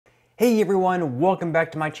Hey everyone, welcome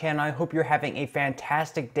back to my channel. I hope you're having a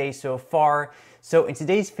fantastic day so far. So in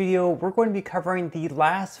today's video, we're going to be covering the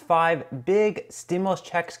last 5 big stimulus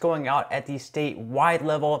checks going out at the statewide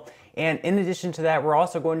level. And in addition to that, we're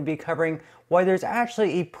also going to be covering why there's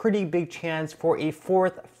actually a pretty big chance for a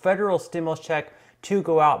 4th federal stimulus check to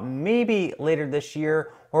go out maybe later this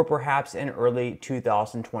year or perhaps in early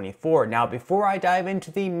 2024. Now, before I dive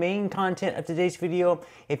into the main content of today's video,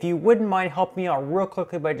 if you wouldn't mind helping me out real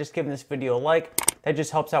quickly by just giving this video a like, that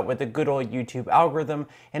just helps out with the good old YouTube algorithm,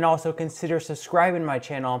 and also consider subscribing to my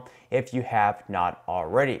channel if you have not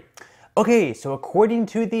already. Okay, so according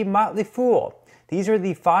to the Motley Fool, these are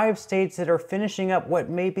the 5 states that are finishing up what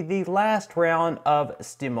may be the last round of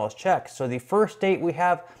stimulus checks. So the first state we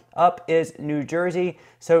have up is New Jersey.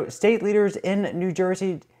 So state leaders in New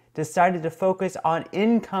Jersey decided to focus on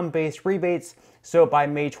income-based rebates. So by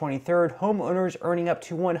May 23rd, homeowners earning up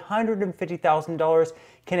to $150,000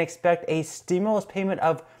 can expect a stimulus payment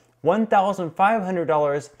of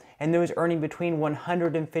 $1,500, and those earning between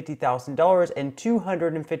 $150,000 and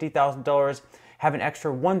 $250,000 have an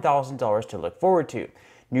extra $1,000 to look forward to.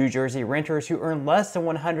 New Jersey renters who earn less than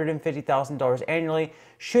 $150,000 annually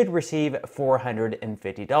should receive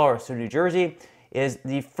 $450. So New Jersey is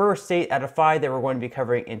the first state out of 5 that we're going to be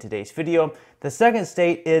covering in today's video. The second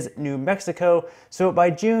state is New Mexico. So by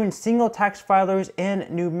June, single tax filers in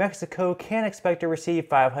New Mexico can expect to receive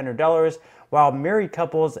 $500, while married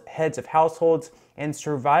couples, heads of households, and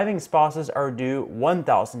surviving spouses are due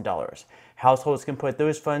 $1,000. Households can put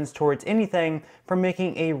those funds towards anything from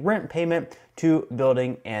making a rent payment to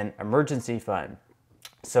building an emergency fund.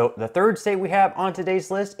 So the third state we have on today's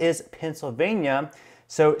list is Pennsylvania.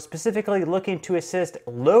 So specifically looking to assist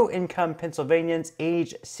low-income Pennsylvanians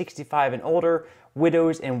age 65 and older,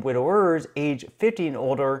 widows and widowers age 50 and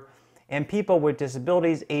older, and people with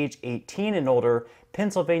disabilities age 18 and older,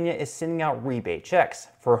 Pennsylvania is sending out rebate checks.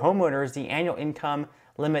 For homeowners, the annual income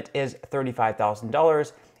limit is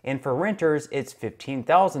 $35,000, and for renters, it's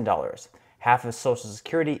 $15,000. Half of Social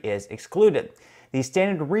Security is excluded. The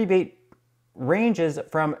standard rebate ranges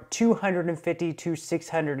from $250 to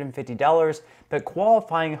 $650, but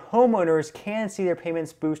qualifying homeowners can see their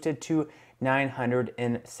payments boosted to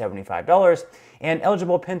 $975. And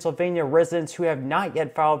eligible Pennsylvania residents who have not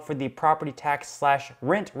yet filed for the property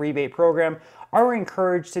tax/rent rebate program are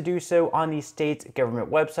encouraged to do so on the state's government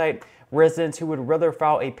website. Residents who would rather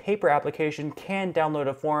file a paper application can download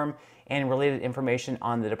a form and related information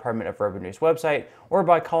on the Department of Revenue's website, or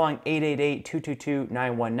by calling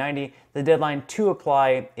 888-222-9190. The deadline to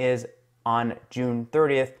apply is on June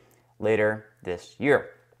 30th, later this year.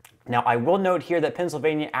 Now, I will note here that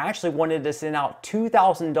Pennsylvania actually wanted to send out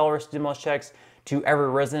 $2,000 stimulus checks to every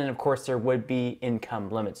resident. Of course, there would be income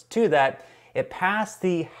limits to that. It passed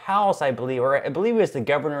the House, I believe, or I believe it was the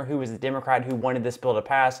governor who was the Democrat who wanted this bill to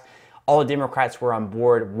pass. All the Democrats were on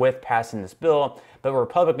board with passing this bill, but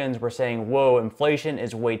Republicans were saying, whoa, inflation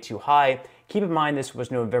is way too high. Keep in mind, this was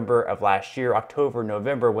November of last year, October,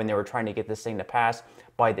 November, when they were trying to get this thing to pass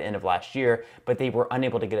by the end of last year, but they were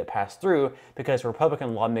unable to get it passed through because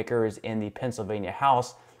Republican lawmakers in the Pennsylvania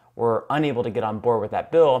House were unable to get on board with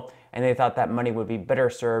that bill, and they thought that money would be better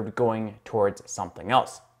served going towards something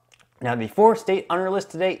else. Now, the 4th state on our list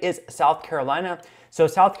today is South Carolina. So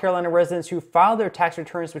South Carolina residents who filed their tax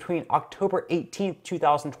returns between October 18th,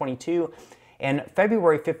 2022 and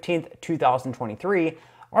February 15th, 2023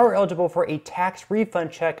 are eligible for a tax refund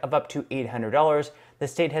check of up to $800. The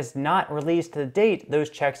state has not released the date those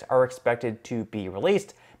checks are expected to be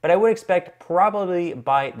released, but I would expect probably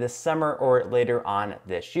by the summer or later on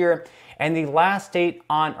this year. And the last state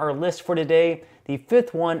on our list for today, the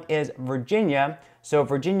 5th one, is Virginia. So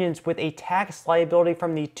Virginians with a tax liability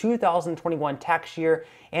from the 2021 tax year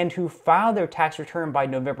and who filed their tax return by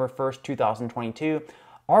November 1st, 2022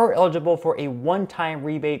 are eligible for a one-time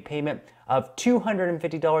rebate payment of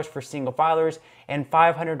 $250 for single filers and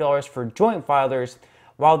 $500 for joint filers,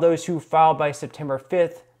 while those who filed by September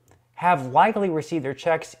 5th have likely received their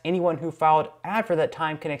checks. Anyone who filed after that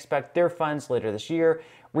time can expect their funds later this year.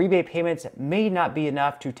 Rebate payments may not be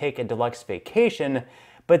enough to take a deluxe vacation,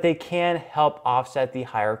 but they can help offset the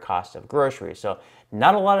higher cost of groceries. So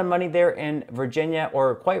not a lot of money there in Virginia,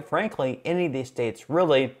 or quite frankly, any of these states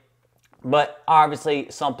really, but obviously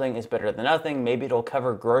something is better than nothing. Maybe it'll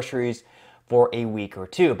cover groceries for a week or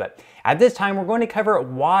two. But at this time, we're going to cover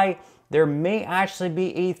why there may actually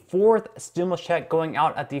be a 4th stimulus check going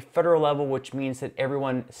out at the federal level, which means that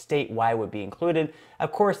everyone statewide would be included.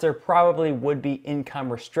 Of course, there probably would be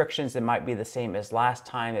income restrictions that might be the same as last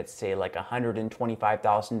time. It's say like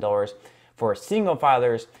 $125,000 for single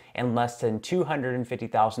filers and less than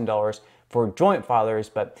 $250,000 for joint filers,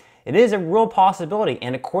 but it is a real possibility.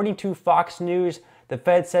 And according to Fox News, the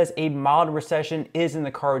Fed says a mild recession is in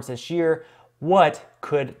the cards this year. What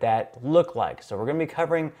could that look like? So we're going to be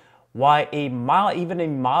covering why even a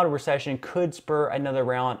mild recession could spur another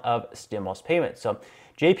round of stimulus payments. So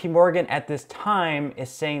JP Morgan at this time is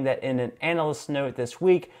saying that in an analyst note this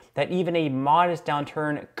week that even a modest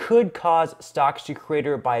downturn could cause stocks to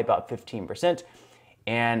crater by about 15%.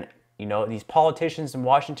 And you know, these politicians in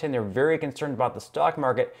Washington, they're very concerned about the stock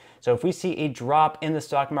market. So if we see a drop in the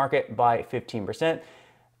stock market by 15%,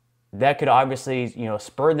 that could obviously,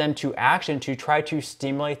 spur them to action to try to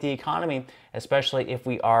stimulate the economy, especially if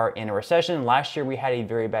we are in a recession. Last year, we had a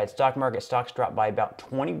very bad stock market. Stocks dropped by about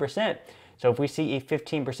 20%. So if we see a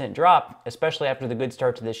 15% drop, especially after the good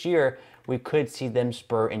start to this year, we could see them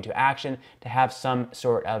spur into action to have some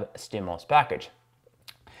sort of stimulus package.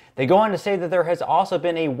 They go on to say that there has also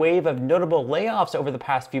been a wave of notable layoffs over the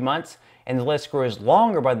past few months, and the list grows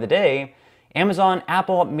longer by the day. Amazon,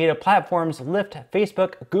 Apple, Meta Platforms, Lyft,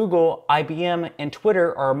 Facebook, Google, IBM, and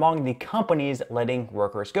Twitter are among the companies letting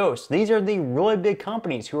workers go. So these are the really big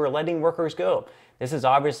companies who are letting workers go. This is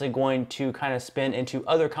obviously going to kind of spin into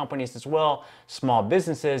other companies as well, small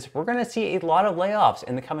businesses. We're going to see a lot of layoffs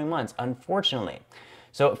in the coming months, unfortunately.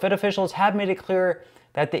 So Fed officials have made it clear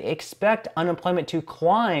that they expect unemployment to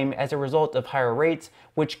climb as a result of higher rates,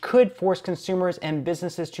 which could force consumers and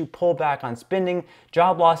businesses to pull back on spending.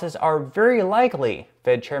 Job losses are very likely,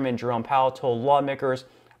 Fed Chairman Jerome Powell told lawmakers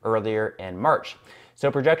earlier in March.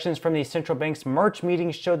 So projections from the central bank's March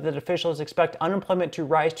meeting showed that officials expect unemployment to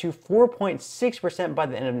rise to 4.6% by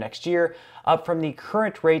the end of next year, up from the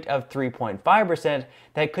current rate of 3.5%.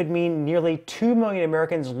 That could mean nearly 2 million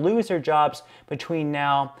Americans lose their jobs between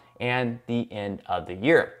now and the end of the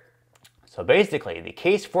year. So basically, the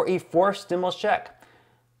case for a fourth stimulus check.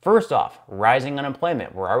 First off, rising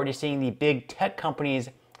unemployment. We're already seeing the big tech companies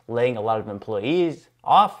laying a lot of employees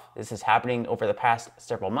off. This is happening over the past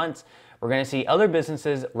several months. We're going to see other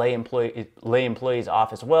businesses lay employees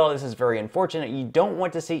off as well. This is very unfortunate. You don't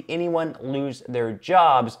want to see anyone lose their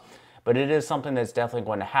jobs, but it is something that's definitely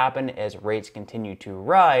going to happen as rates continue to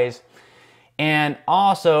rise. And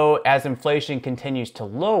also, as inflation continues to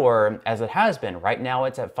lower, as it has been, right now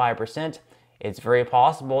it's at 5%, it's very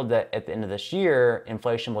possible that at the end of this year,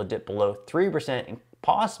 inflation will dip below 3% and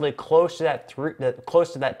possibly close to that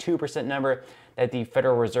 2% number that the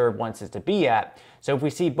Federal Reserve wants it to be at. So if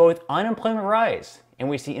we see both unemployment rise and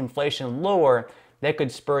we see inflation lower, that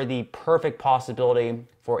could spur the perfect possibility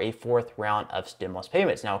for a fourth round of stimulus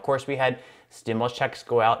payments. Now, of course, we had stimulus checks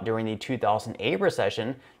go out during the 2008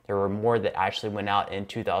 recession. There were more that actually went out in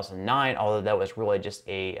 2009, although that was really just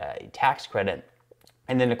a tax credit.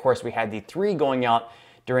 And then, of course, we had the 3 going out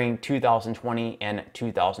during 2020 and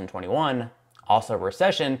 2021, also a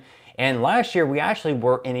recession. And last year, we actually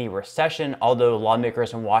were in a recession, although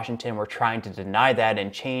lawmakers in Washington were trying to deny that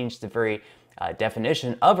and change the very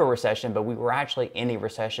definition of a recession, but we were actually in a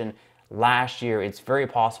recession last year. It's very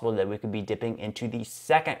possible that we could be dipping into the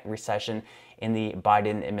second recession in the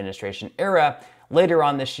Biden administration era later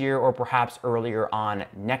on this year, or perhaps earlier on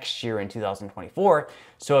next year in 2024.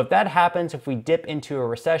 So if that happens, if we dip into a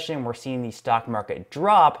recession, we're seeing the stock market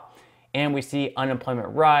drop and we see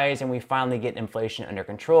unemployment rise and we finally get inflation under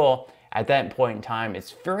control. At that point in time,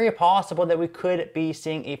 it's very possible that we could be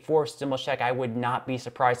seeing a fourth stimulus check. I would not be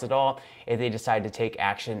surprised at all if they decide to take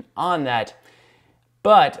action on that.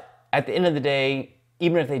 But at the end of the day,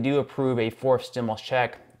 even if they do approve a fourth stimulus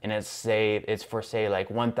check and it's for like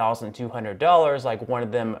 $1,200, like one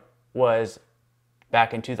of them was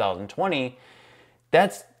back in 2020,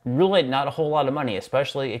 that's really not a whole lot of money,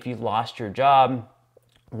 especially if you lost your job.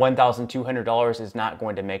 $1,200 is not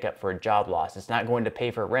going to make up for a job loss. It's not going to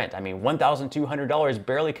pay for rent. I mean, $1,200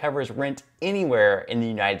 barely covers rent anywhere in the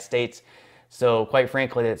United States. So quite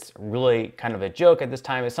frankly, it's really kind of a joke at this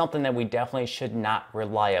time. It's something that we definitely should not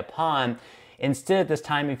rely upon. Instead, at this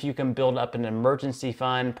time, if you can build up an emergency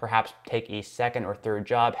fund, perhaps take a second or third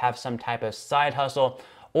job, have some type of side hustle,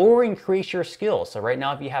 or increase your skills. So right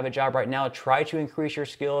now, if you have a job right now, try to increase your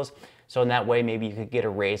skills. So in that way, maybe you could get a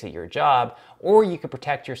raise at your job, or you could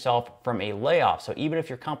protect yourself from a layoff. So even if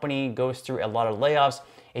your company goes through a lot of layoffs,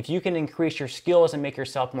 if you can increase your skills and make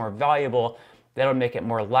yourself more valuable, that'll make it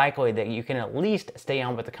more likely that you can at least stay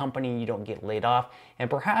on with the company, you don't get laid off, and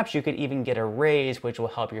perhaps you could even get a raise, which will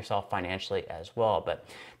help yourself financially as well. But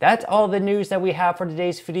that's all the news that we have for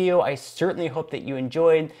today's video. I certainly hope that you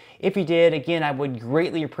enjoyed. If you did, again, I would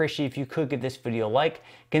greatly appreciate if you could give this video a like.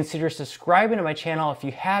 Consider subscribing to my channel if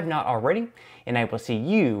you have not already, and I will see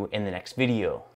you in the next video.